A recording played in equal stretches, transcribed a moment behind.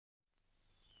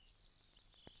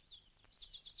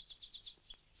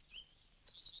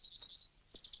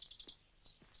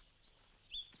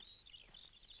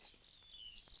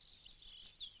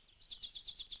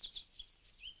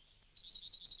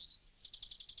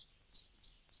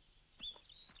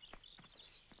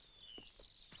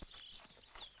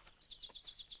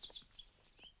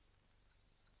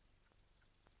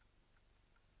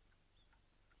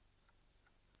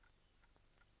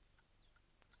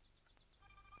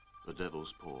The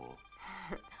devil's paw.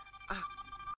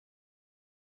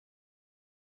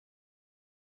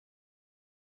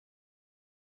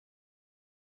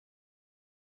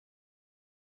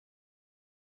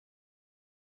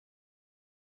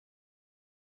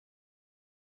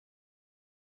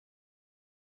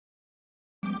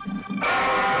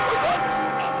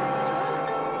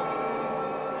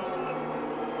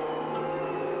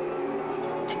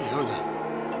 Fiona.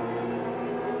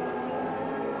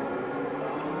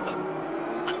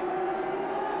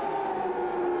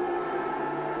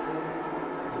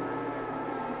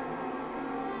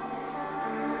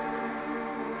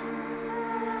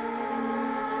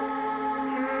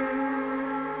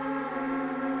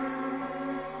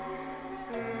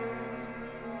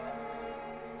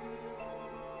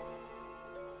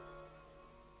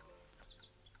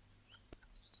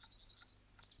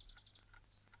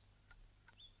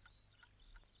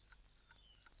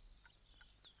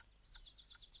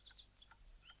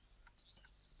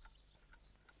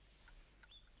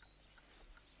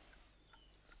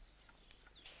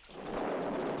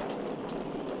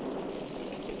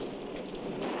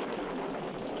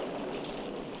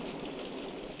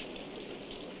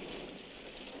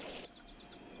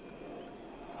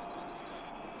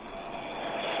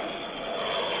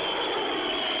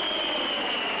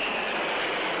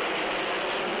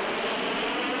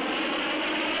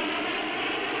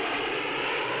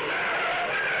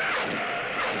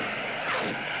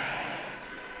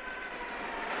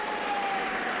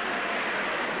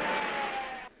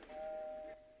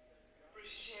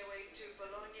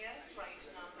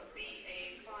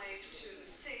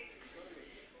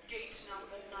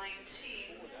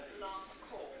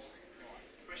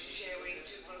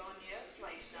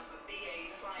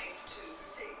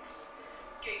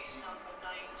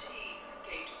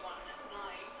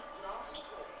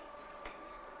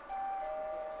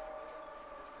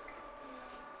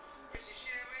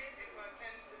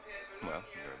 Well,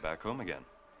 you're back home again.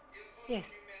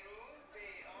 Yes.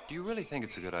 Do you really think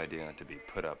it's a good idea to be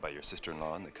put up by your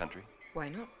sister-in-law in the country? Why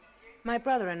not? My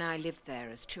brother and I lived there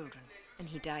as children, and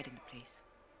he died in the place.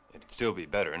 It'd still be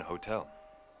better in a hotel.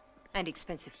 And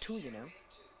expensive too, you know.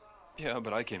 Yeah,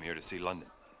 but I came here to see London.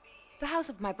 The house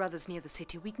of my brother's near the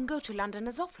city. We can go to London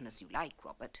as often as you like,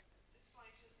 Robert.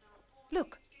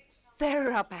 Look, there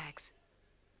are our bags.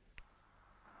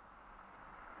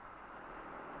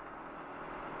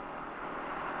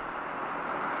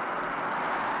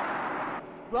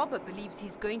 Robert believes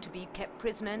he's going to be kept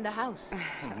prisoner in the house.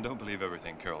 Don't believe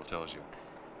everything Carol tells you.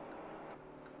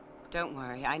 Don't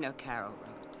worry, I know Carol,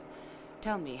 Robert.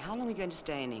 Tell me, how long are you going to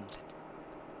stay in England?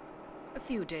 A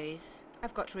few days.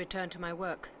 I've got to return to my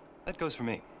work. That goes for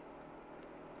me.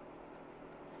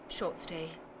 Short stay.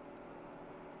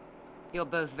 You're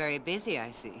both very busy,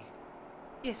 I see.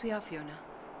 Yes, we are, Fiona.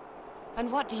 And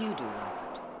what do you do,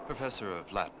 Robert? Professor of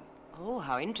Latin. Oh,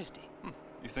 how interesting.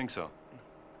 You think so?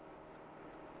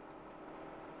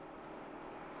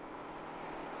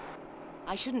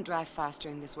 I shouldn't drive fast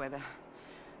during this weather.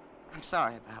 I'm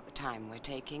sorry about the time we're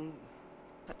taking,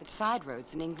 but the side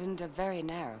roads in England are very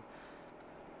narrow.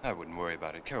 I wouldn't worry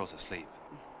about it. Carol's asleep.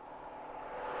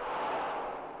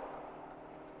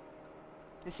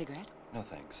 A cigarette? No,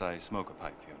 thanks. I smoke a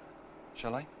pipe, Fiona.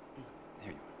 Shall I?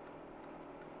 Here you are.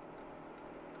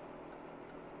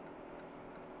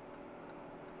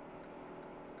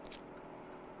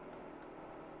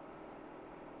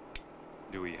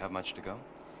 Do we have much to go?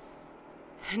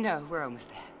 No, we're almost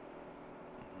there.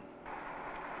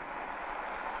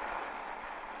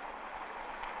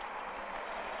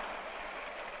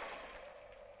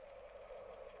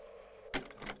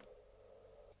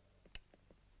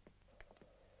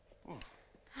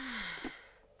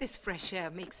 This fresh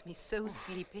air makes me so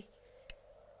sleepy.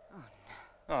 Oh,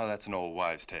 no. Oh, that's an old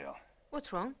wives' tale.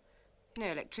 What's wrong? No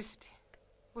electricity.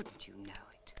 Wouldn't you know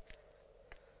it?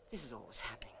 This is always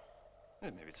happening.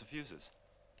 Maybe it's the fuses.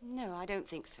 No, I don't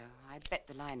think so. I bet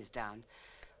the line is down.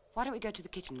 Why don't we go to the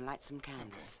kitchen and light some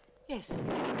candles? Yes,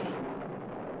 okay.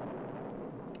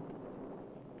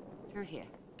 Through here.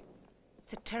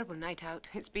 It's a terrible night out.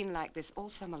 It's been like this all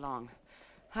summer long.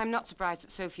 I'm not surprised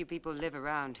that so few people live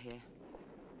around here.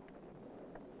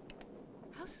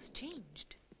 House has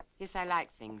changed. Yes, I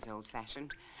like things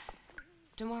old-fashioned.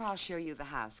 Tomorrow I'll show you the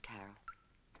house, Carol.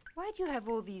 Why do you have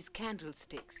all these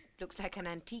candlesticks? Looks like an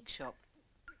antique shop.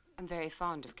 I'm very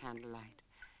fond of candlelight.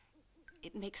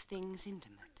 It makes things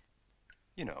intimate.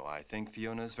 You know, I think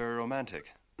Fiona's very romantic.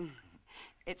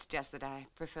 It's just that I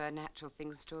prefer natural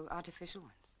things to artificial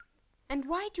ones. And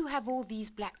why do you have all these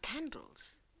black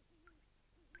candles?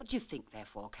 What do you think they're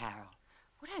for, Carol?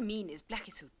 What I mean is black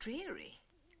is so dreary.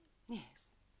 Yes.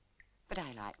 but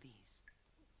I like these.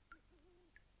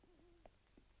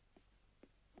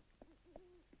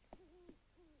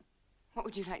 What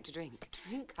would you like to drink?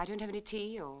 Drink? I don't have any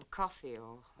tea or coffee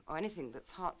or anything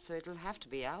that's hot, so it'll have to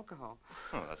be alcohol.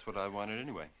 Oh, that's what I wanted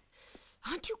anyway.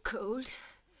 Aren't you cold?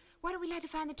 Why don't we light a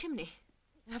fire in the chimney?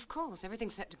 Of course,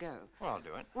 everything's set to go. Well, I'll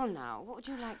do it. Well, now, what would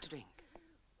you like to drink?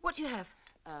 What do you have?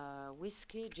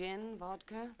 Whiskey, gin,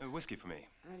 vodka. Whiskey for me.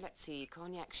 Let's see,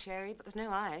 cognac, sherry, but there's no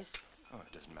ice. Oh,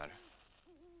 it doesn't matter.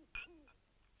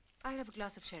 I'll have a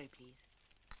glass of sherry, please.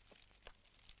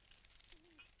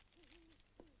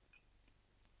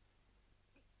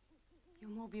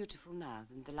 You're more beautiful now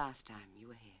than the last time you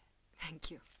were here. Thank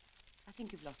you. I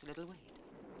think you've lost a little weight.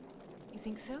 You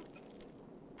think so?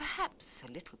 Perhaps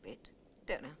a little bit.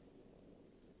 Don't know.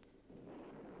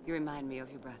 You remind me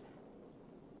of your brother.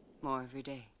 More every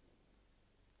day.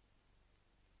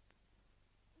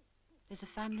 There's a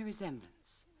family resemblance.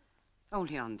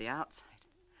 Only on the outside.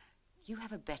 You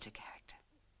have a better character.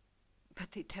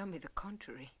 But they tell me the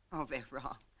contrary. Oh, they're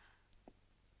wrong.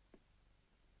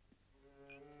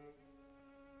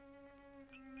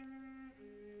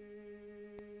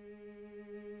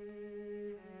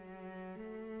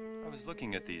 I was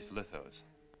looking at these lithos.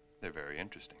 They're very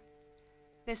interesting.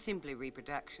 They're simply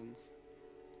reproductions.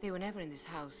 They were never in this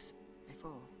house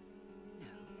before. No.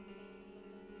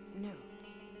 No,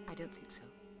 I don't think so.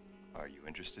 Are you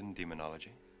interested in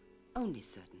demonology? Only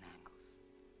certain angles.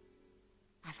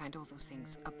 I find all those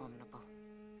things abominable.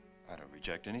 I don't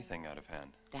reject anything out of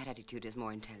hand. That attitude is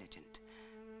more intelligent.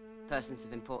 Persons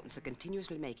of importance are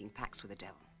continuously making pacts with the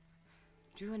devil.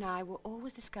 Drew and I were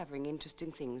always discovering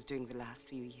interesting things during the last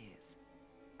few years.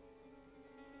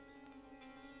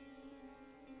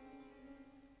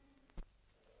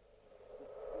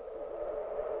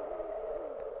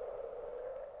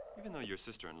 Even though your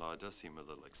sister-in-law does seem a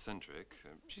little eccentric,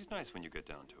 she's nice when you get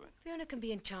down to it. Fiona can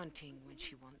be enchanting when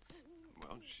she wants.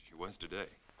 Well, she was today.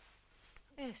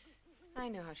 Yes, I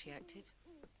know how she acted.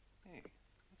 Hey,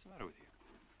 what's the matter with you?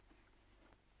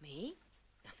 Me?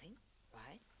 Nothing.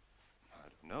 Why? I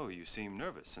don't know. You seem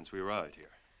nervous since we arrived here.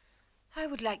 I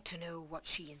would like to know what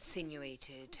she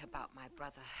insinuated about my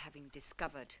brother having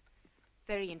discovered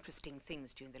very interesting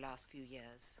things during the last few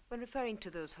years when referring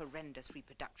to those horrendous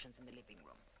reproductions in the living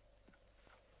room.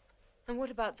 And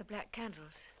what about the black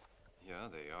candles? Yeah,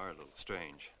 they are a little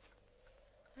strange.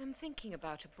 I'm thinking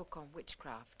about a book on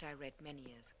witchcraft I read many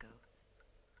years ago.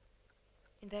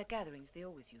 In their gatherings, they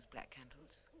always use black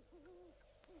candles.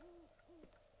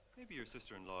 Maybe your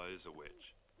sister-in-law is a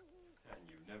witch, and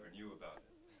you never knew about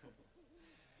it.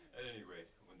 At any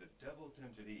rate, when the devil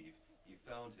tempted Eve, he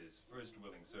found his first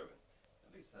willing servant.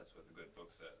 At least that's what the good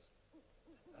book says.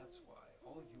 That's why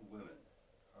all you women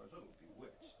are a little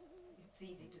bewitched. It's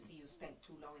easy to see you spent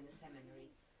too long in the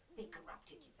seminary. They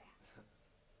corrupted you there.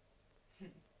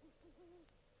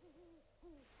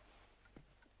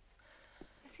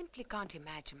 I simply can't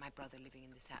imagine my brother living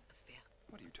in this atmosphere.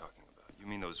 What are you talking about? You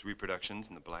mean those reproductions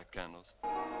and the black candles?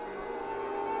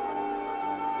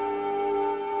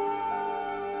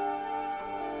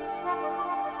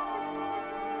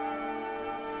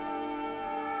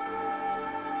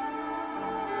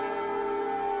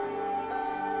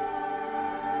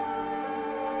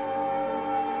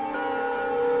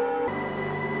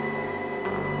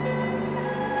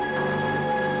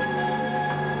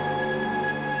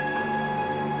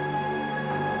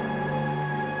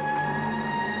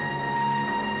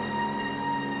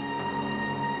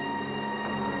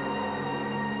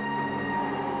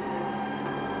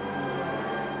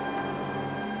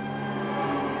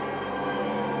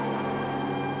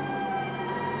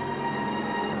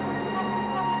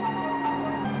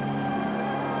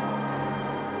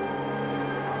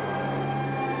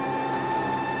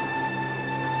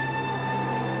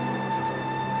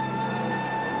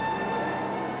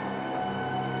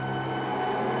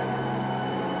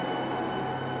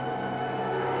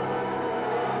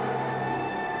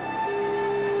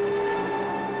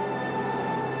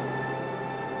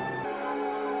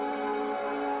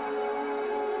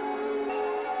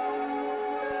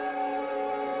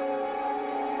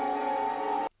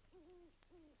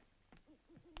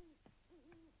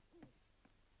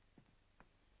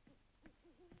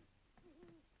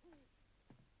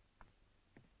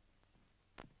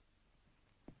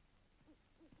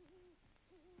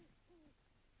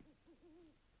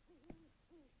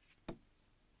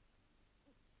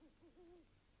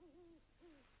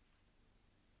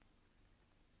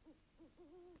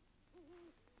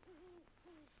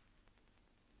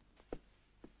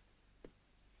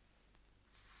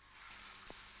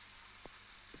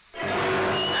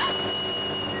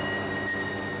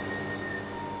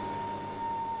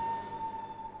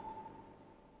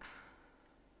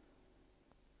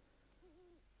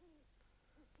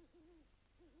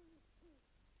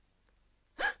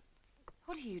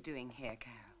 are you doing here,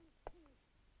 Carol?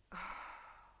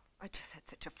 I just had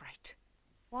such a fright.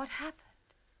 What happened?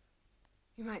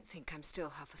 You might think I'm still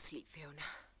half asleep, Fiona,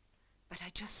 but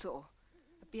I just saw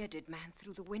a bearded man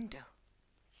through the window.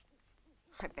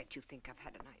 I bet you think I've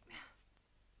had a nightmare.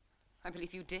 I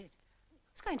believe you did.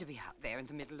 Who's going to be out there in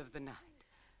the middle of the night?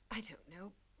 I don't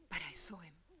know, but I saw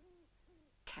him.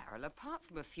 Carol, apart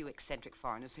from a few eccentric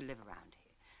foreigners who live around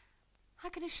here, I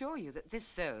can assure you that this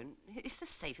zone is the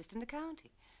safest in the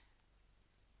county.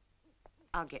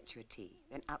 I'll get you a tea,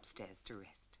 then upstairs to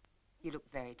rest. You look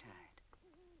very tired.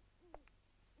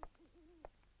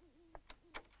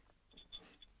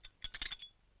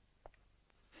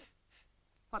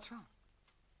 What's wrong?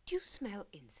 Do you smell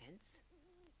incense?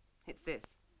 It's this.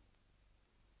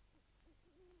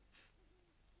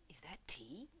 Is that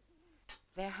tea?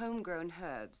 They're homegrown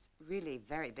herbs, really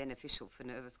very beneficial for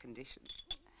nervous conditions.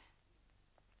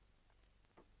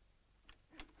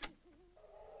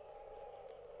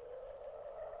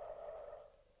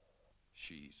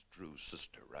 She's Drew's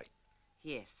sister, right?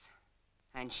 Yes,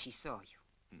 and she saw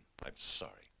you. I'm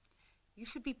sorry. You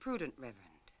should be prudent, Reverend.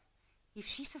 If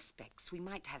she suspects, we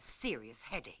might have serious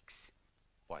headaches.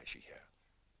 Why is she here?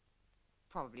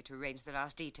 Probably to arrange the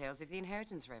last details of the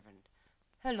inheritance, Reverend.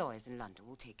 Her lawyers in London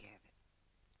will take care of it.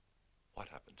 What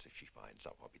happens if she finds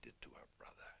out what we did to her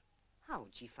brother? How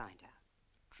would she find out?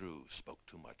 Drew spoke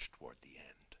too much toward the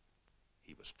end.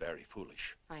 He was very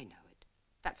foolish. I know it.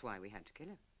 That's why we had to kill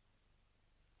him.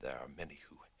 There are many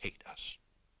who hate us.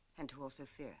 And who also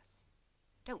fear us.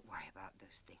 Don't worry about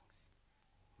those things.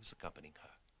 Who's accompanying her?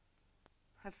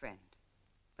 Her friend.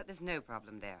 But there's no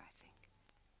problem there, I think.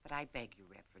 But I beg you,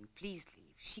 Reverend, please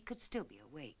leave. She could still be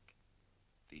awake.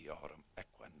 The autumn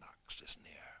equinox is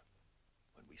near.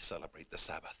 When we celebrate the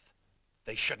Sabbath,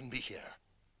 they shouldn't be here.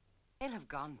 They'll have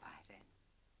gone by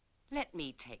then. Let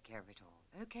me take care of it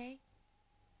all, okay?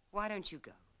 Why don't you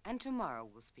go? And tomorrow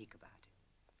we'll speak about it.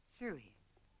 Through here.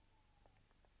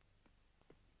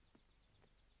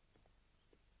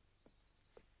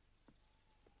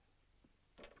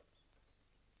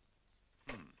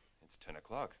 It's 10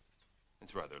 o'clock.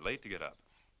 It's rather late to get up.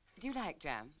 Do you like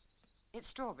jam? It's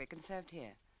strawberry conserved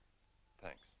here.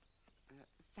 Thanks.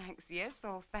 Thanks yes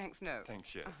or thanks no?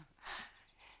 Thanks, yes.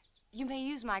 You may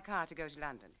use my car to go to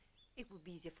London. It would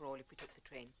be easier for all if we took the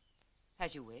train.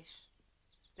 As you wish.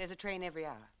 There's a train every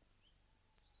hour.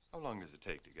 How long does it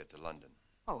take to get to London?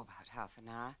 Oh, about half an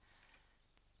hour.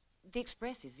 The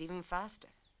express is even faster.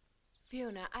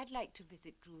 Fiona, I'd like to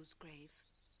visit Drew's grave.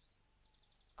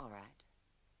 All right.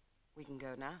 We can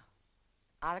go now.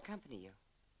 I'll accompany you.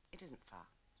 It isn't far.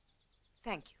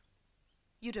 Thank you.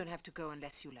 You don't have to go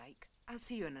unless you like. I'll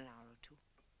see you in an hour or two.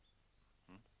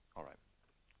 All right.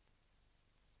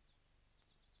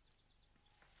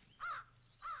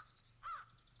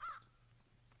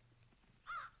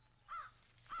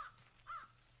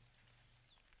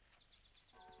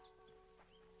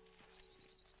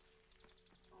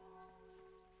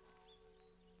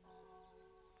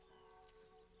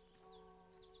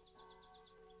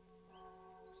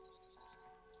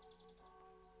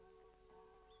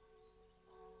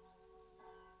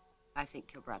 I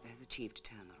think your brother has achieved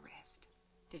eternal rest.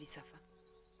 Did he suffer?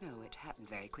 No, it happened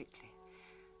very quickly.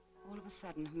 All of a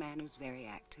sudden, a man who was very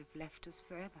active left us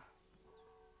forever.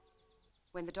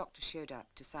 When the doctor showed up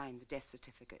to sign the death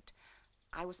certificate,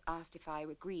 I was asked if I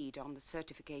agreed on the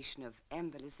certification of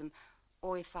embolism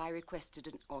or if I requested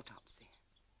an autopsy.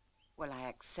 Well, I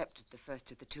accepted the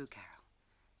first of the two, Carol,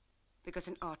 because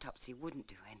an autopsy wouldn't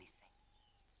do anything.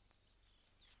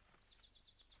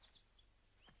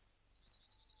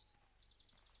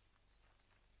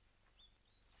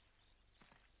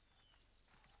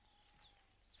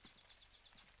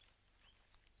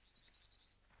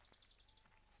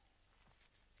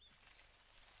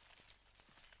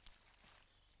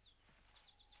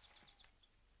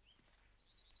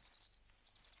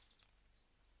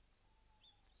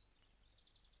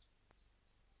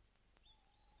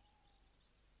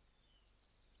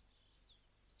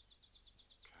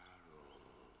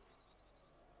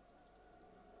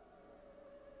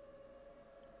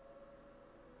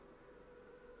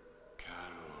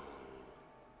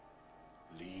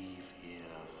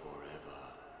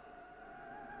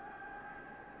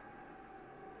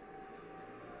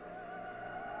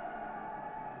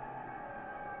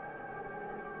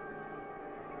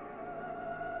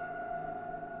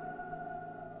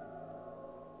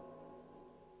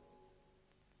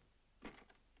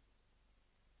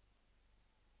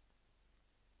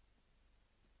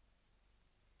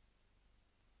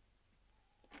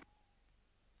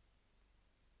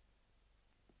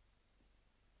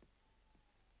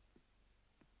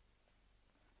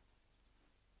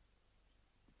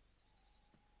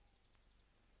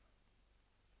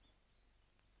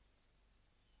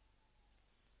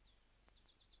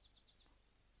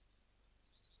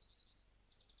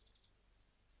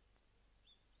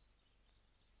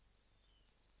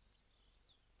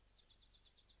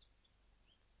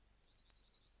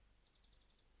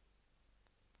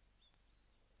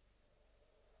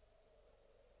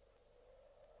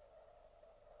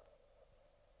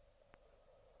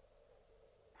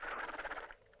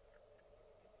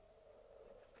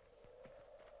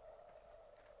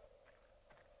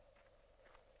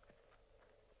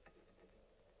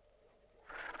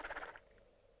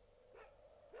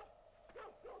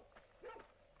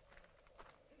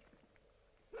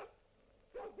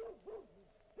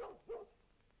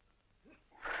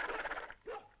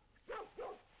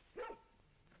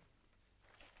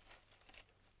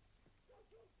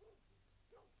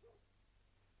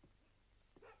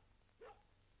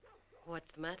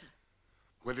 What's the matter?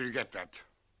 Where did you get that?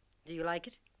 Do you like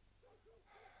it?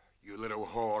 You little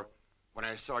whore. When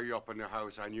I saw you up in the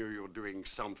house, I knew you were doing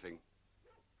something.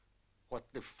 What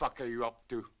the fuck are you up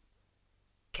to?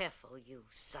 Careful, you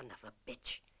son of a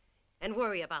bitch. And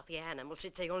worry about the animals.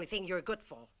 It's the only thing you're good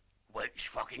for. Witch,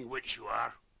 fucking witch you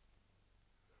are.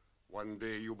 One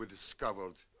day you'll be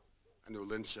discovered. And you'll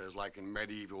lynch us like in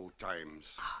medieval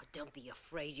times. Oh, don't be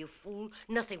afraid, you fool.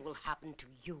 Nothing will happen to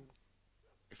you.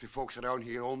 If the folks around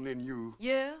here only knew...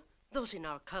 Yeah? Those in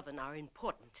our coven are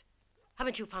important.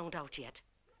 Haven't you found out yet?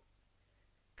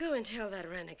 Go and tell that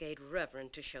renegade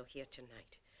reverend to show here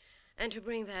tonight. And to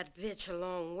bring that bitch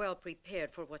along well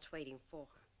prepared for what's waiting for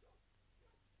her.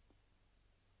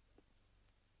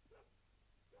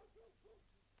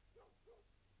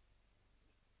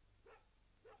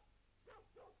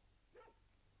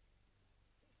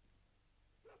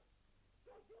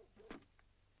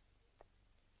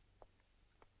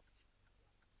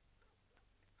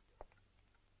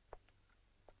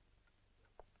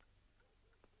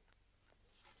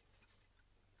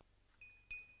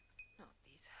 Not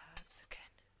these herbs again.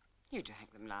 You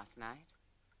drank them last night.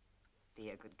 Be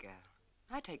a good girl.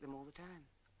 I take them all the time.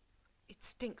 It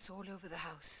stinks all over the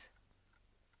house.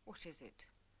 What is it?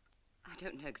 I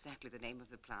don't know exactly the name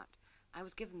of the plant. I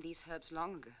was given these herbs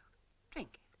long ago. Drink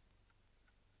it.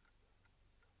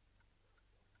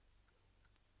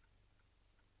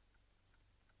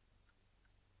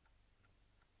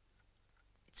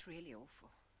 It's really awful.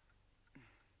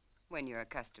 When you're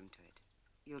accustomed to it,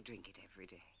 you'll drink it every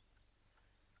day.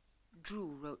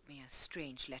 Drew wrote me a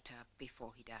strange letter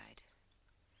before he died.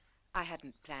 I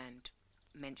hadn't planned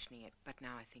mentioning it, but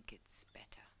now I think it's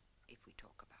better if we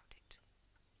talk about it.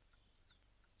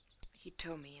 He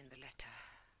told me in the letter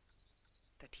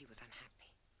that he was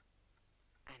unhappy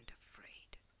and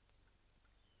afraid.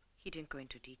 He didn't go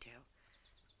into detail.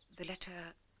 The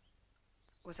letter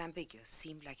was ambiguous,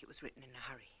 seemed like it was written in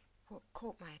a hurry. What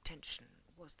caught my attention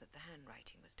was that the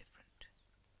handwriting was different.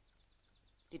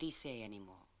 Did he say any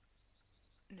more?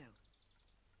 No.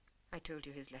 I told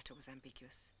you his letter was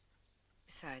ambiguous.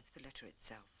 Besides, the letter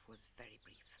itself was very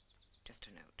brief. Just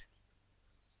a note.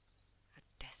 A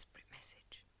desperate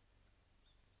message.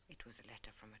 It was a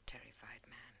letter from a terrified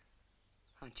man.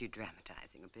 Aren't you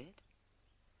dramatizing a bit?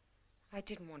 I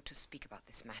didn't want to speak about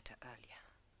this matter earlier,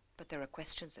 but there are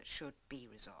questions that should be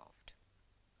resolved.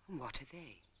 What are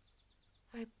they?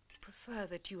 I prefer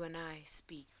that you and I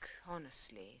speak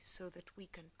honestly so that we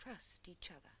can trust each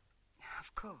other.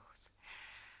 Of course.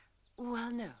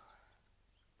 Well, no.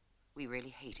 We really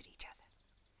hated each other,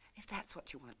 if that's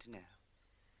what you want to know.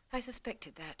 I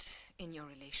suspected that in your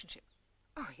relationship.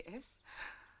 Oh, yes?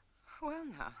 Well,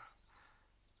 now.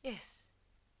 Yes,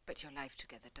 but your life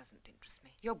together doesn't interest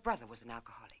me. Your brother was an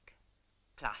alcoholic,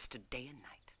 plastered day and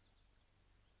night.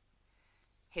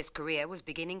 His career was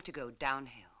beginning to go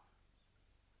downhill.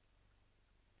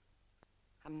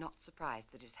 I'm not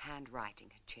surprised that his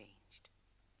handwriting had changed.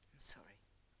 I'm sorry.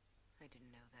 I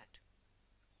didn't know that.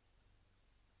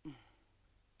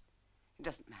 It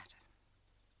doesn't matter.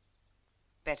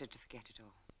 Better to forget it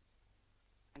all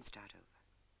and start over.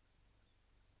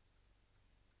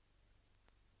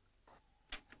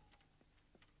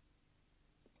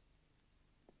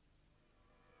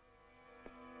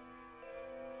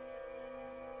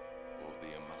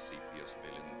 Osipias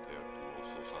velinter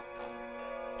tuosso sataa,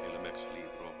 elmex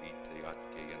libro vitae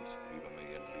atkeien scriva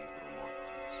meien libro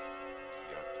mortis,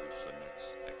 hiatus senex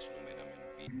ex lumina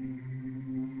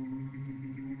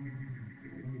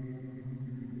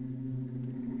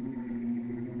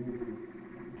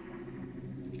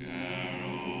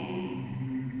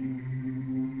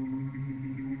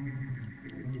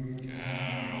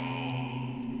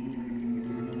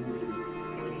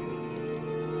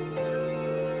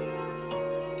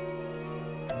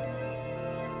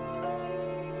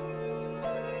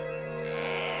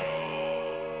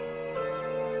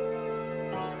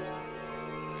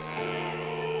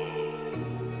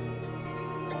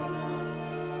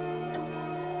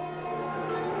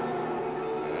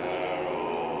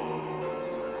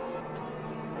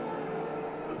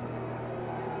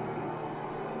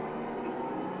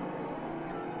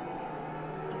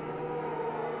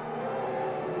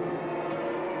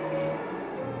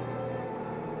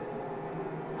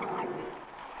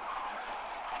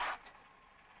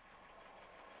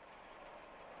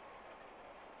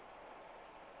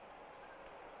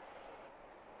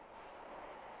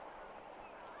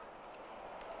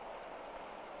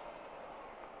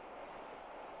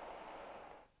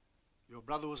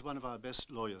Your brother was one of our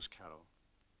best lawyers, Carol,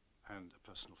 and a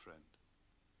personal friend.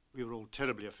 We were all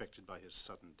terribly affected by his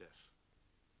sudden death.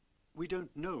 We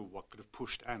don't know what could have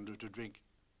pushed Andrew to drink.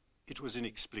 It was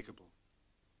inexplicable.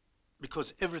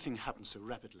 Because everything happened so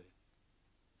rapidly.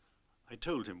 I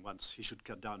told him once he should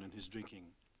cut down on his drinking,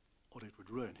 or it would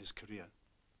ruin his career.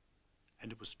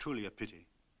 And it was truly a pity,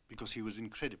 because he was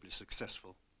incredibly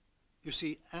successful. You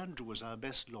see, Andrew was our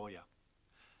best lawyer.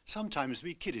 Sometimes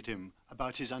we kidded him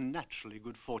about his unnaturally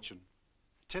good fortune,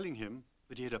 telling him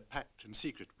that he had a pact in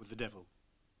secret with the devil.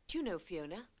 Do you know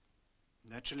Fiona?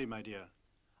 Naturally, my dear.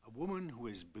 A woman who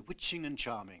is bewitching and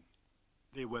charming.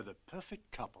 They were the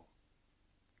perfect couple.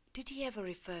 Did he ever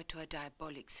refer to a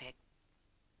diabolic sect?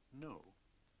 No.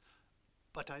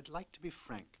 But I'd like to be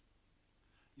frank.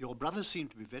 Your brother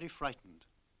seemed to be very frightened.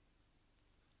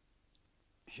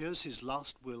 Here's his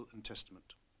last will and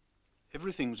testament.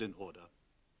 Everything's in order.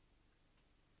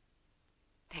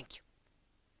 Thank you.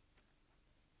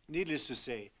 Needless to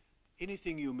say,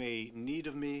 anything you may need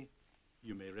of me,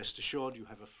 you may rest assured you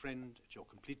have a friend at your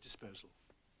complete disposal.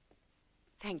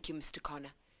 Thank you, Mr.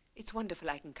 Connor. It's wonderful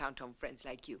I can count on friends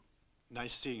like you.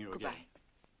 Nice seeing you Goodbye. again.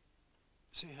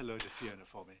 Say hello to Fiona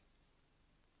for me.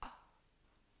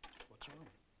 What's wrong?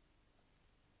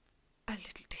 A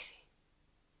little dizzy.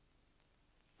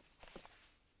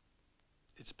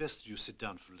 It's best that you sit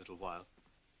down for a little while.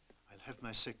 I'll have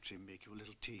my secretary make you a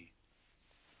little tea.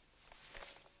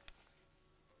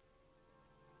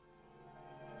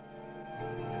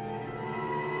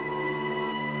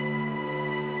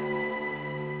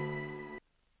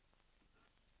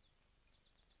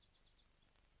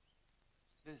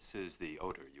 This is the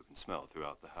odor you can smell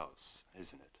throughout the house,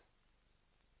 isn't it?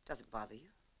 Does it bother you?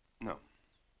 No.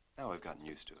 Now I've gotten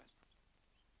used to it.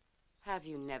 Have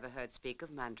you never heard speak of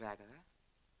mandragora?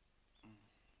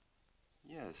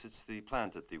 Yes, it's the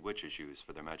plant that the witches used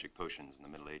for their magic potions in the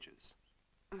Middle Ages.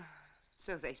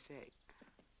 So they say.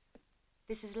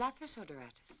 This is Lathyrus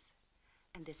odoratus,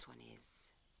 and this one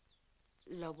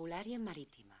is Lobularia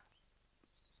maritima.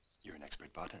 You're an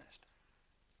expert botanist.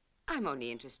 I'm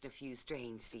only interested in a few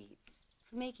strange seeds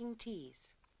for making teas.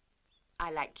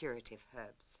 I like curative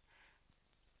herbs.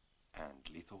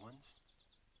 And lethal ones?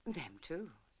 Them too.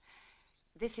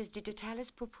 This is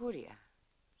Digitalis purpurea,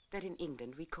 that in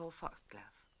England we call foxglove.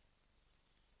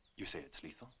 You say it's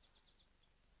lethal?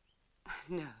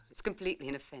 No, it's completely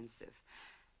inoffensive.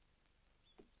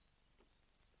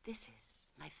 This is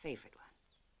my favorite one.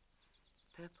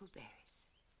 Purple berries.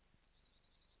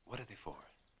 What are they for?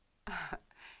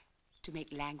 To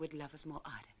make languid lovers more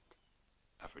ardent.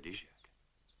 Aphrodisiac.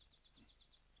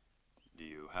 Do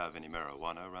you have any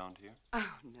marijuana around here?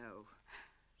 Oh, no.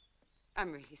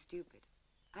 I'm really stupid.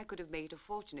 I could have made a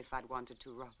fortune if I'd wanted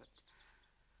to, Robert.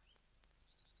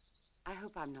 I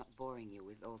hope I'm not boring you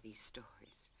with all these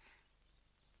stories.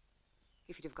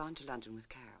 If you'd have gone to London with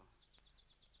Carol,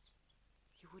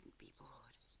 you wouldn't be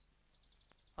bored.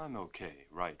 I'm okay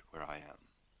right where I am,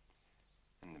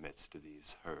 in the midst of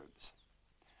these herbs.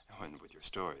 And with your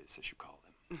stories, as you call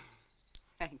them.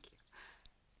 Thank you.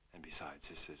 And besides,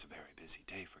 this is a very busy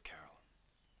day for Carol.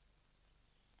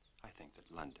 I think that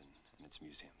London and its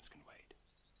museums can wait.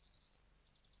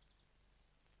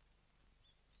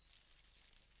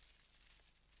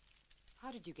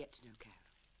 How did you get to know Carol?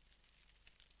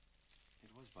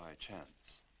 It was by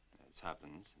chance, as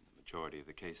happens in the majority of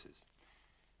the cases.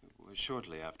 It was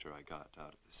shortly after I got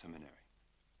out of the seminary.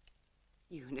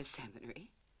 You in a seminary?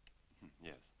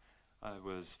 Yes. I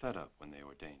was fed up when they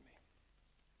ordained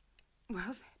me. Well,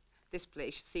 then, this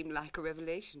place seemed like a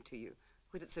revelation to you,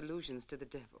 with its allusions to the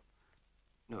devil.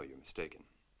 No, you're mistaken.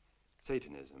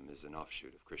 Satanism is an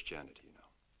offshoot of Christianity, you know.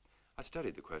 I've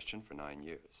studied the question for 9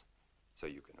 years, so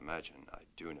you can imagine I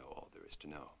do know all there is to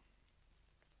know.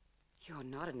 You're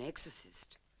not an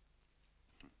exorcist.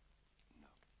 No.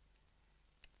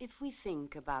 If we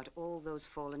think about all those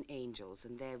fallen angels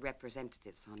and their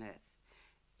representatives on earth,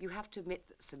 you have to admit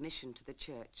that submission to the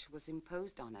church was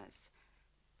imposed on us.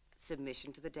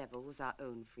 Submission to the devil was our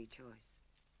own free choice.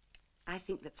 I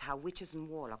think that's how witches and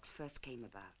warlocks first came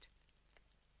about.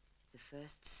 The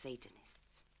first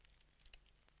Satanists.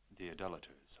 The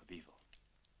idolaters of evil.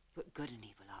 But good and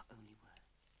evil are only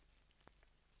words.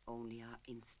 Only our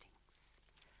instincts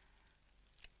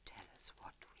tell us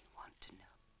what we want to know.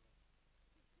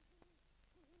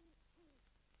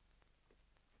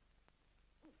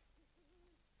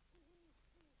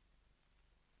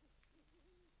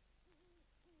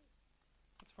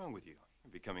 What's wrong with you?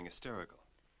 You're becoming hysterical.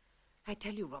 I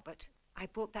tell you, Robert, I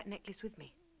brought that necklace with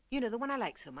me. You know, the one I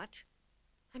like so much.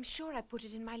 I'm sure I put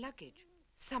it in my luggage.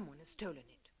 Someone has stolen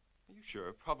it. Are you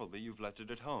sure? Probably you've left it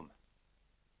at home.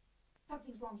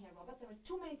 Something's wrong here, Robert. There are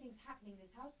too many things happening in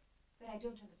this house that I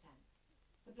don't understand.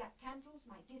 The black candles,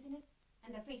 my dizziness.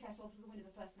 And the face I saw through the window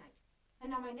the first night.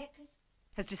 And now my necklace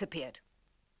has disappeared.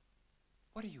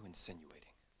 What are you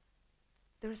insinuating?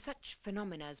 There are such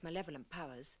phenomena as malevolent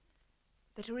powers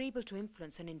that are able to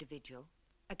influence an individual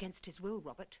against his will,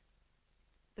 Robert.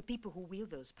 The people who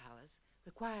wield those powers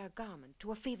require a garment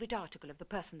or a favorite article of the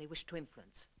person they wish to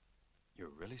influence. You're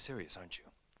really serious, aren't you?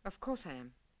 Of course I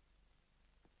am.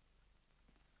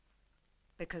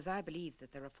 Because I believe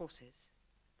that there are forces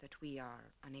that we are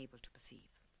unable to perceive.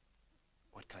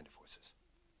 What kind of forces?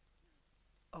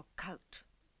 Occult.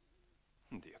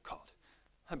 The occult.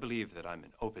 I believe that I'm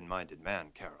an open-minded man,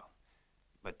 Carol.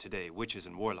 But today, witches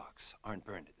and warlocks aren't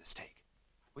burned at the stake.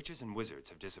 Witches and wizards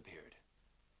have disappeared.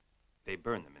 They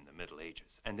burned them in the Middle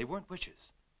Ages, and they weren't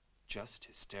witches, just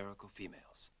hysterical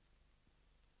females.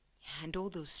 And all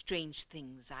those strange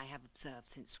things I have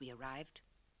observed since we arrived.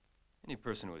 Any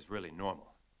person who is really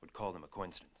normal would call them a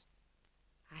coincidence.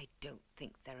 I don't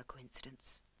think they're a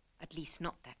coincidence. At least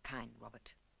not that kind,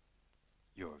 Robert.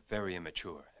 You're very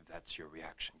immature, if that's your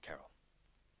reaction, Carol.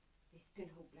 They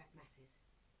still hold black masses,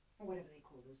 or whatever they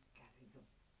call those gatherings of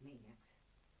maniacs.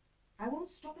 I won't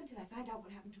stop until I find out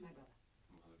what happened to my brother.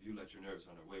 Well, if you let your nerves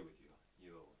run away with you,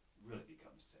 you'll really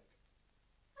become sick.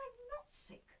 I'm not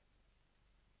sick.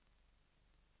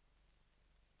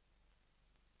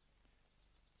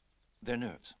 They're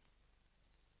nerves.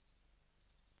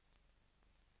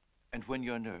 And when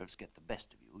your nerves get the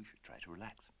best of you, you should try to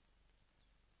relax.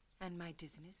 And my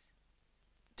dizziness?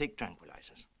 Take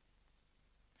tranquilizers.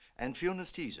 And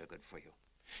Fiona's teas are good for you.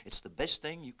 It's the best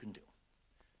thing you can do.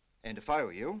 And if I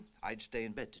were you, I'd stay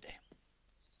in bed today.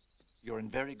 You're in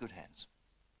very good hands.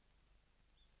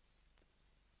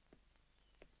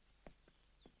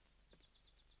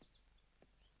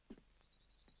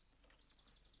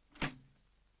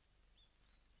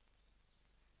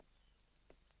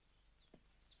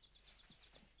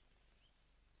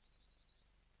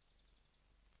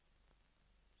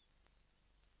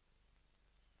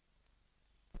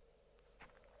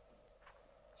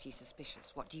 She's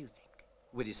suspicious. What do you think?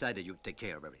 We decided you'd take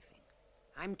care of everything.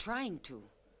 I'm trying to.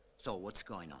 So what's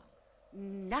going on?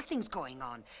 Nothing's going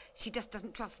on. She just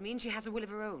doesn't trust me, and she has a will of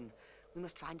her own. We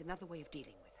must find another way of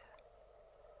dealing with her.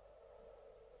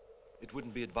 It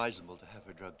wouldn't be advisable to have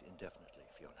her drugged indefinitely,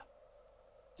 Fiona.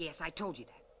 Yes, I told you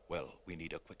that. Well, we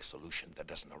need a quick solution that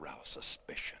doesn't arouse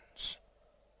suspicions.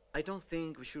 I don't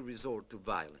think we should resort to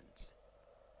violence.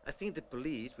 I think the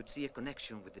police would see a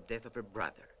connection with the death of her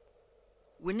brother.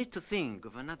 We need to think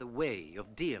of another way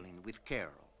of dealing with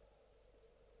Carol.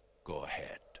 Go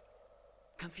ahead.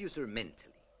 Confuse her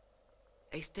mentally.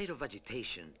 A state of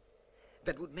agitation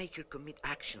that would make her commit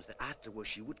actions that afterwards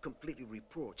she would completely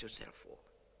reproach herself for.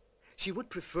 She would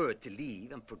prefer to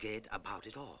leave and forget about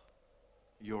it all.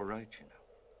 You're right, you know.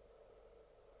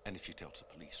 And if she tells the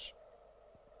police,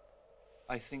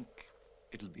 I think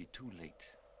it'll be too late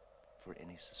for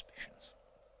any suspicions.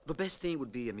 The best thing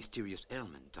would be a mysterious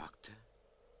ailment, Doctor.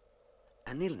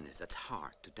 An illness that's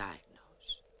hard to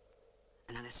diagnose.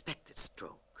 An unexpected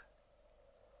stroke.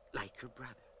 Like her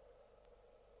brother.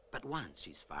 But once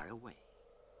she's far away.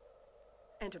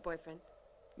 And her boyfriend?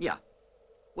 Yeah.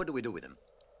 What do we do with him?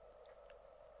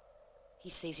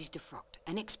 He says he's defrocked,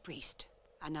 an ex-priest,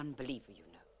 an unbeliever, you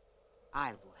know.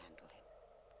 I will handle him.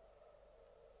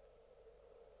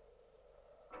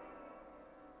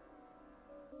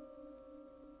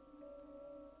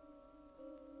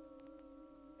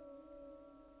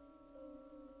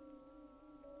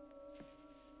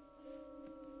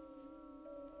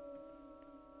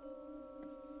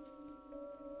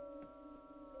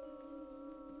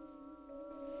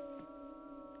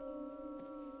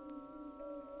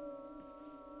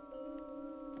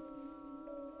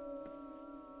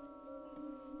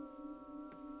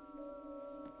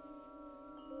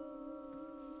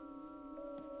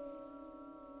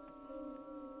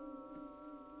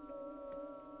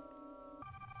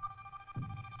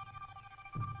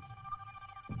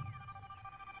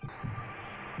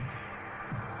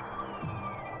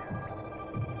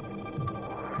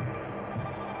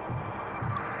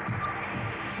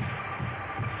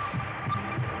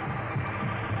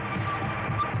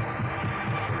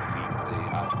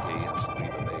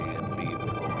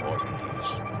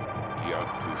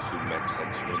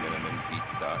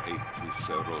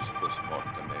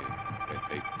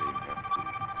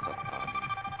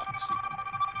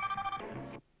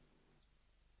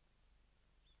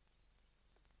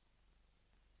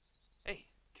 Hey,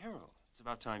 Carol, it's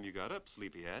about time you got up,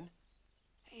 sleepyhead.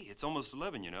 Hey, it's almost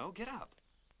 11, you know. Get up.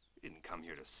 You didn't come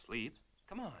here to sleep.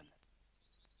 Come on.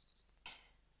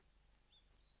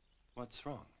 What's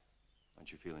wrong?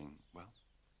 Aren't you feeling well?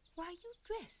 Why are you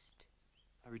dressed?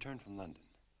 I returned from London.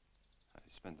 I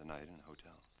spent the night in a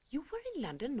hotel. You were in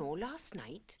London all last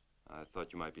night? I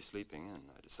thought you might be sleeping, and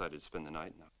I decided to spend the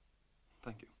night. Now,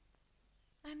 thank you.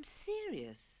 I'm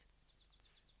serious.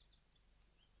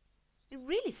 It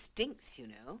really stinks, you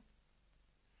know.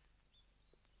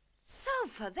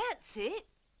 Sulphur, that's it.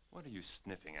 What are you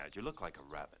sniffing at? You look like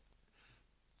a rabbit.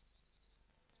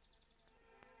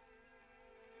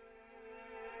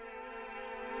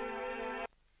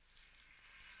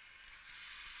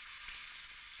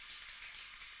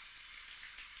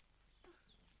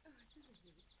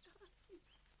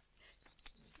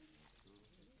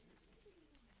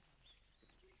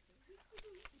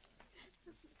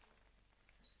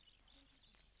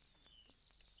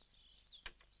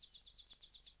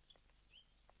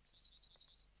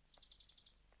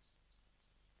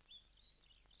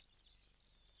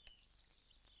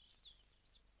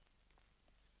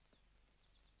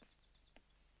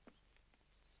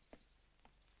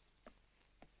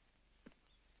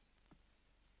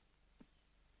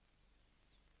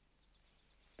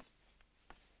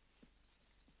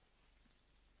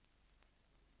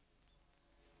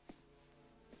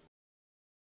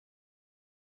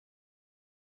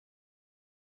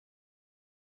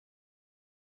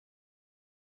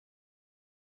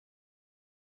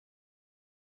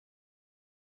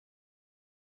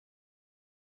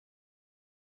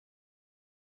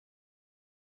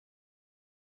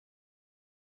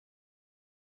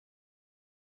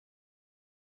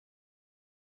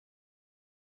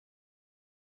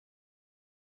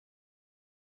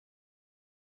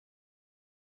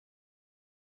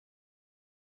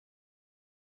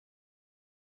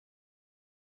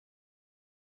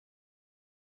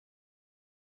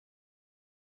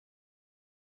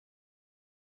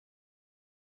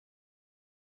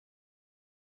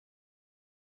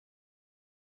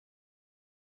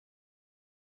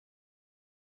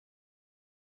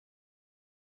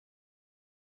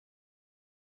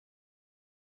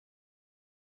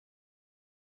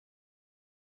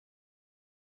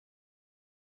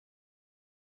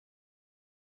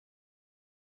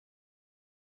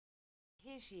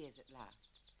 Here she is at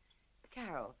last.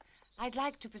 Carol, I'd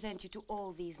like to present you to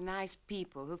all these nice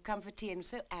people who've come for tea and are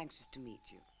so anxious to meet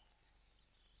you.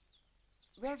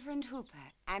 Reverend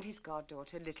Hooper and his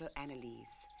goddaughter, little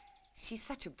Annalise. She's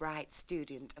such a bright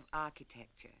student of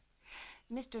architecture.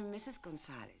 Mr. and Mrs.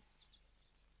 Gonzalez.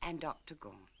 And Dr.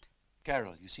 Gaunt.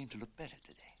 Carol, you seem to look better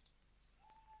today.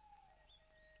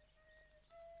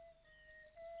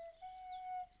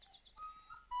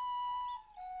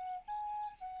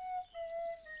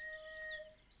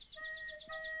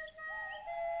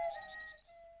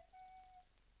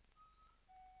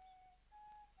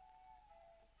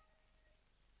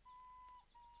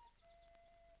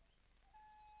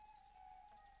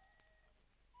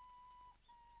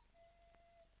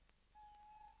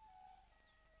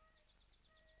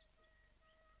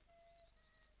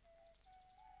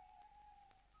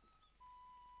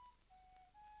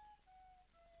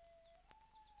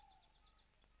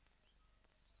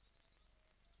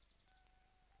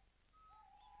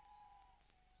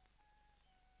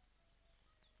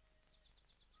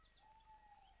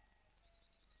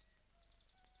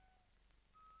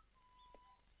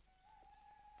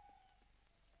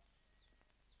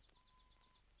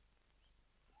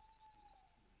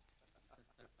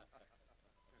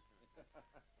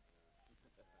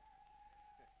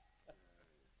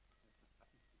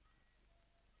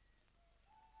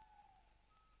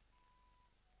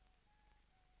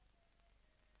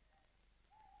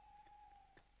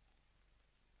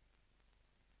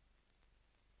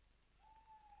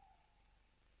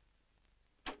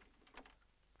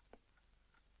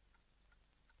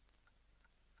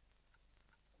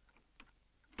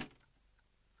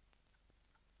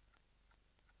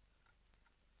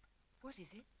 What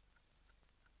is it?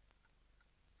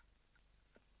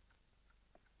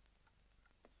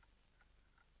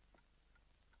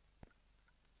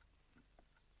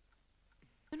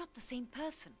 You're not the same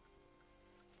person.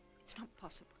 It's not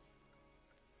possible.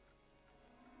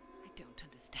 I don't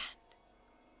understand.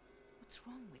 What's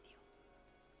wrong with you?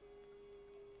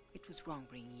 It was wrong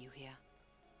bringing you here.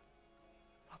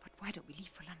 Robert, why don't we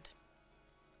leave for London?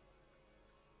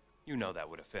 You know that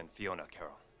would offend Fiona,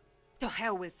 Carol. To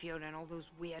hell with Fiona and all those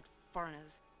weird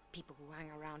foreigners, people who hang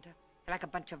around her. They're like a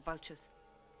bunch of vultures.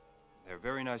 They're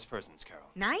very nice persons, Carol.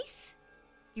 Nice?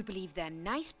 You believe they're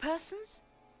nice persons?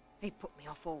 They put me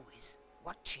off always,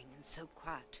 watching and so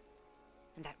quiet.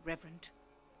 And that reverend,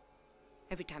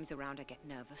 every time he's around I get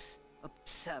nervous,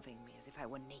 observing me as if I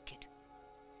were naked.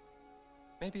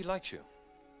 Maybe he likes you.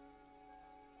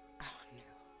 Oh,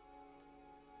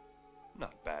 no.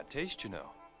 Not bad taste, you know.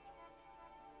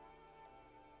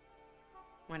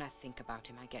 When I think about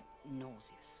him, I get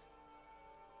nauseous.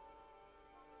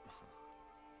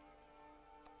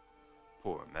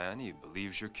 Poor man, he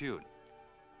believes you're cute.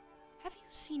 Have you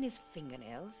seen his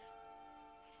fingernails?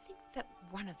 I think that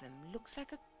one of them looks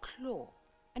like a claw,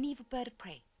 an evil bird of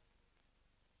prey.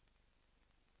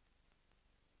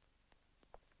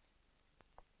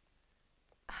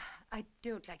 I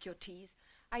don't like your teas.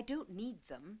 I don't need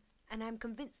them, and I'm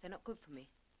convinced they're not good for me.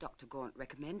 Dr. Gaunt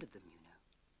recommended them, you know.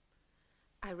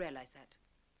 I realize that,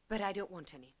 but I don't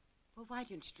want any. Well, why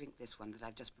don't you drink this one that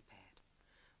I've just prepared?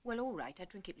 Well, all right, I'll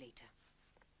drink it later.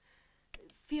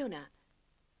 Fiona,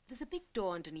 there's a big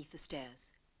door underneath the stairs.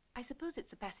 I suppose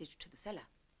it's the passage to the cellar.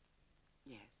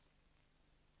 Yes,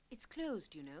 It's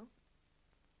closed, you know.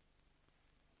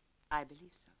 I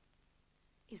believe so.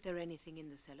 Is there anything in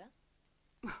the cellar?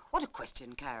 What a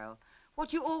question, Carol.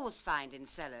 What you always find in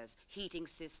cellars: heating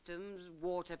systems,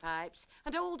 water pipes,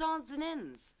 and old odds and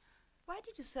ends. Why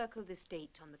did you circle this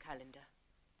date on the calendar?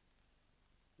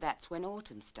 That's when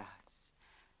autumn starts.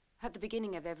 At the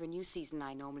beginning of every new season,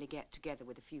 I normally get together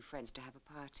with a few friends to have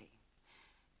a party.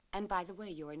 And by the way,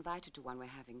 you're invited to one we're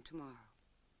having tomorrow.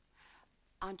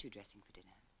 Aren't you dressing for dinner?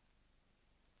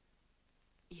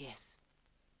 Yes.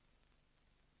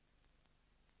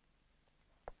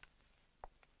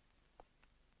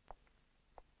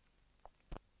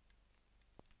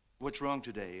 What's wrong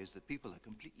today is that people are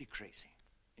completely crazy,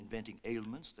 inventing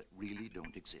ailments that really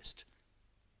don't exist.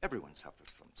 Everyone suffers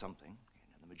from something,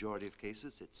 and in the majority of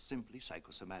cases, it's simply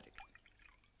psychosomatic.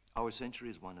 Our century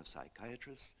is one of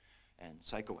psychiatrists and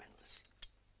psychoanalysts.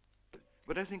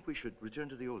 But I think we should return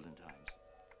to the olden times.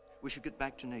 We should get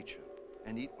back to nature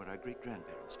and eat what our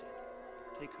great-grandparents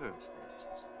did. Take herbs, for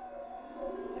instance.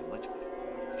 They're much better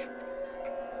than artificial drugs.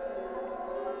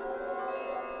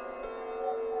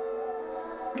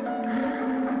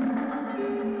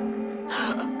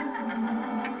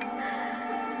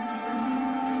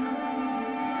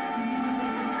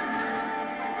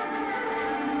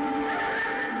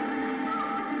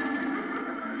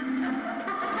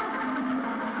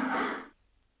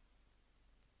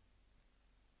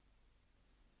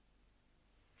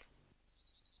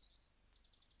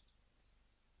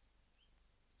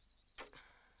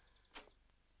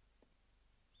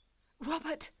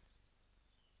 Robert!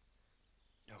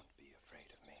 Don't be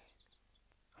afraid of me.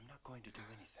 I'm not going to do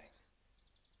anything.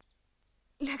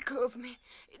 Let go of me.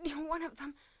 You're one of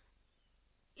them.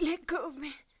 Let go of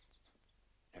me.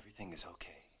 Everything is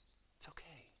okay. It's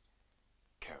okay.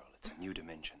 Carol, it's a new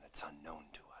dimension that's unknown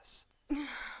to us.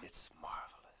 It's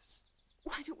marvelous.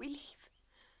 Why don't we leave?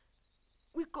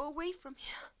 We go away from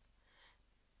here.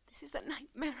 This is a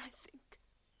nightmare, I think.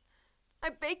 I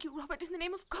beg you, Robert, in the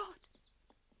name of God.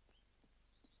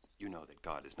 You know that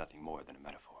God is nothing more than a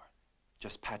metaphor.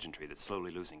 Just pageantry that's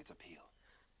slowly losing its appeal.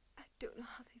 I don't know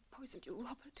how they've poisoned you,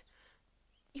 Robert.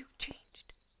 You've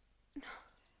changed. No.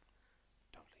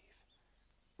 Don't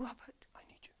leave. Robert. I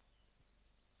need you.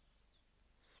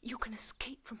 You can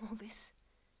escape from all this.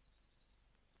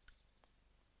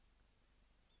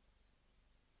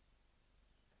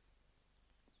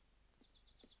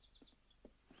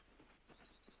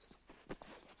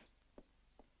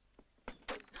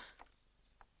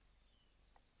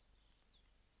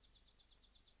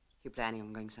 You planning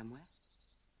on going somewhere?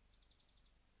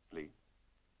 Lee?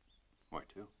 Where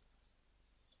to?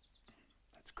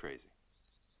 That's crazy.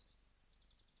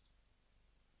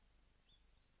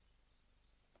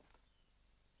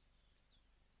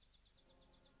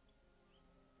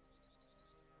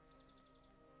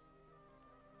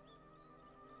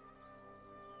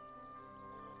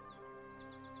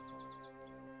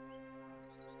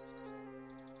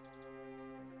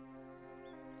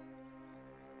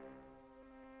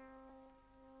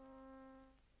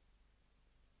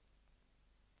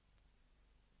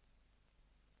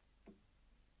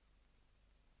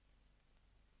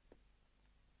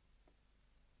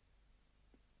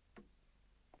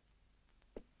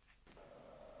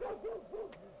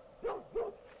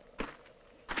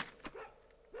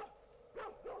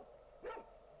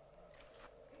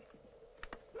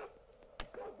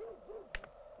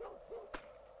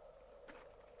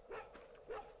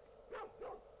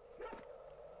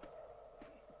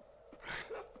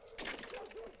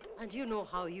 And you know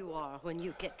how you are when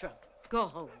you get drunk. Go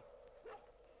home.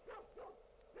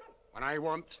 When I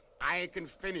want, I can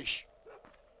finish.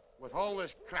 With all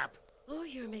this crap. Oh,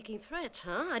 you're making threats,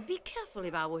 huh? I'd be careful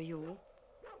if I were you.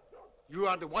 You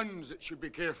are the ones that should be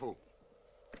careful.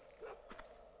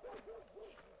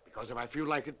 Because if I feel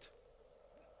like it,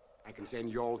 I can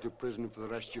send you all to prison for the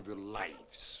rest of your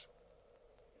lives.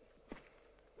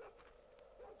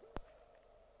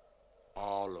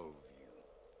 All of you.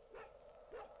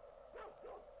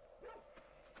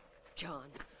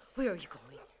 John, where are you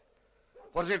going?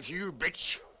 What's it to you,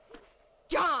 bitch?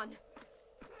 John!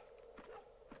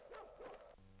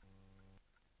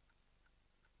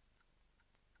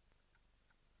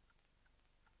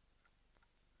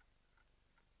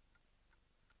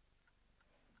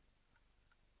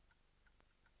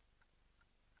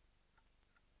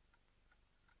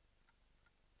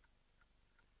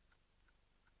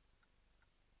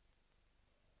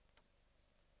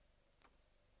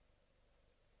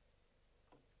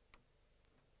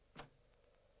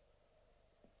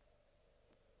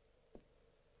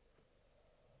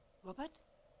 Robert?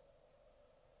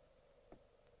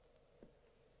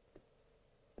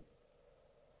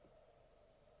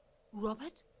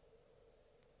 Robert?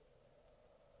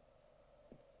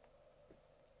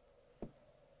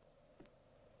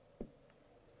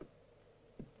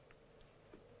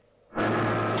 If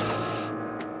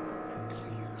he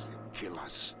hears, he'll kill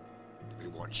us. They've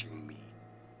been watching me.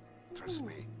 Trust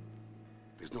me.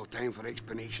 There's no time for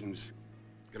explanations.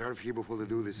 Get out of here before they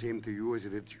do the same to you as they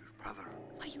did to your brother.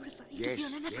 Are you referring Yes, to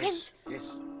Fiona and her yes, friends?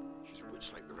 yes. She's a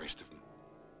witch like the rest of them.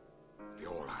 They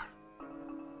all are.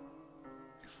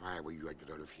 If I were you, I'd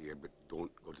get out of here, but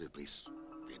don't go to the police.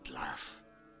 They'd laugh.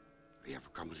 They have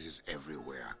accomplices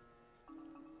everywhere.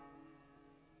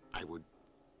 I would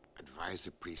advise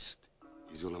the priest.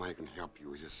 He's the only man who can help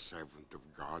you as a servant of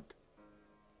God.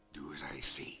 Do as I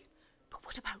say. But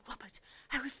what about Robert?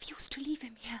 I refuse to leave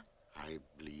him here. I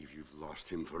believe you've lost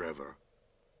him forever.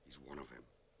 He's one of them.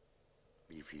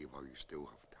 Leave here while you still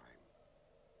have time.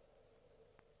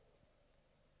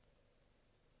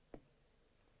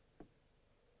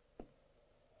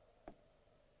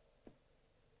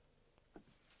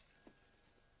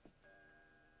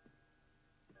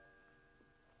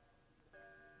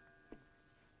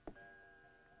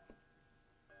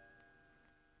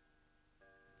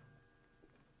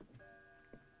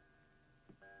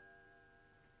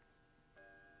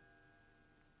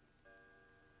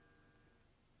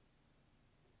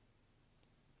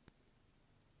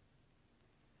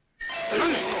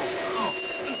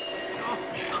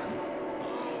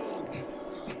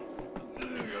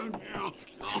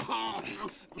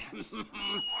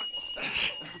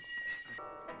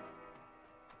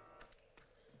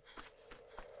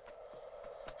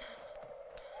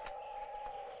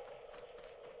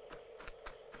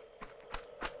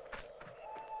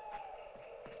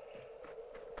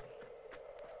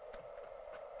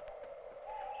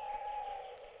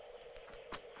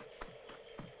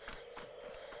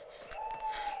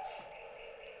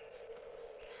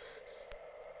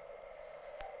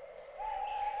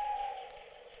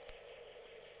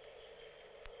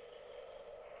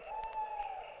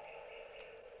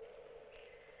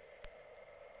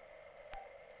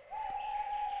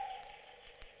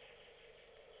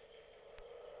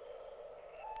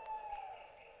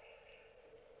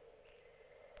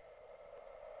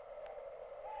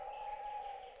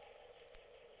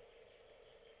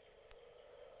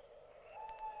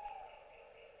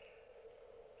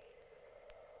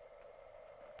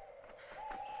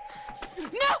 No!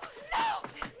 No!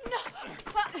 No!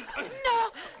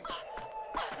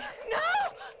 No!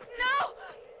 No!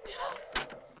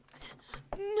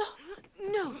 No!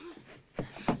 No!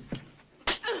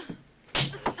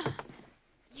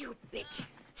 You bitch!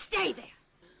 Stay there!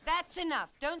 That's enough.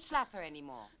 Don't slap her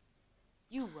anymore.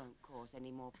 You won't cause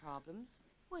any more problems,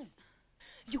 will you?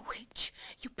 You witch!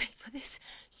 You pay for this.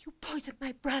 You poisoned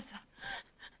my brother.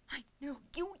 I know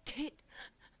you did.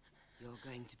 You're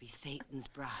going to be Satan's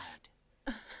bride.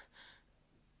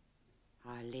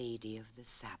 Our Lady of the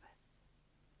Sabbath.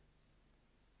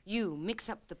 You mix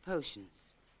up the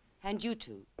potions, and you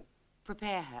two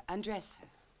prepare her, undress her.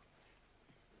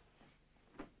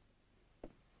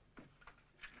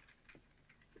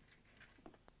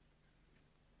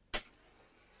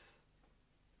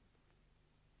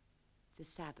 The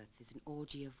Sabbath is an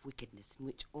orgy of wickedness in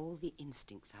which all the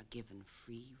instincts are given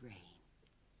free rein.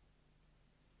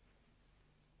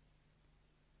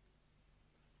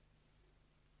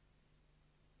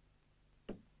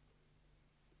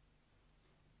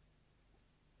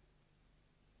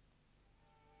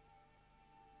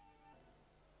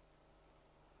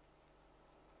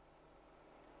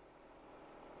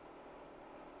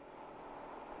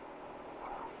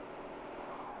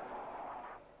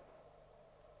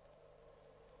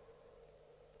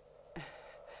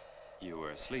 You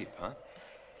were asleep, huh?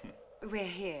 We're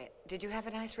here. Did you have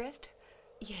a nice rest?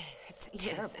 Yes, It's a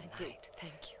yes, terrible I did. night.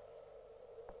 Thank you.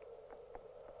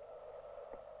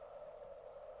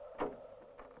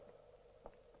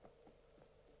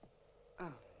 Oh,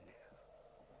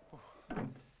 no.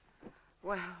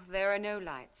 Well, there are no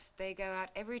lights. They go out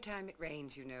every time it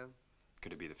rains, you know.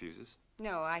 Could it be the fuses?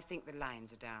 No, I think the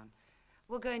lines are down.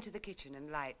 We'll go into the kitchen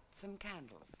and light some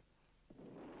candles.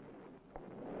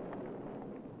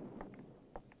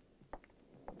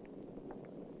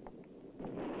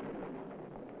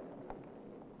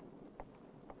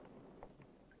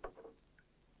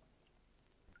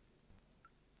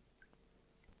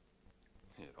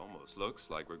 It almost looks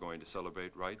like we're going to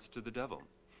celebrate rites to the devil.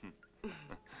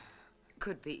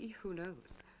 Could be, who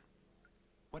knows?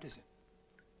 What is it?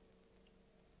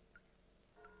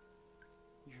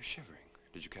 You're shivering.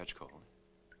 Did you catch cold?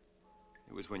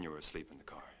 It was when you were asleep in the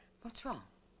car. What's wrong?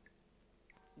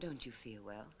 Don't you feel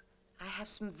well? I have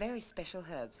some very special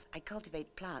herbs. I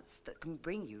cultivate plants that can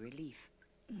bring you relief.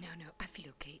 No, I feel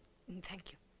okay.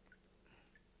 Thank you.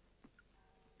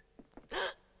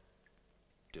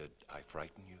 Did I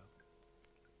frighten you?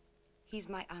 He's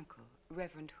my uncle,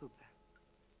 Reverend Huber.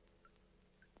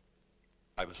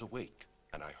 I was awake,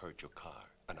 and I heard your car.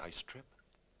 An ice trip?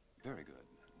 Very good.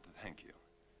 Thank you.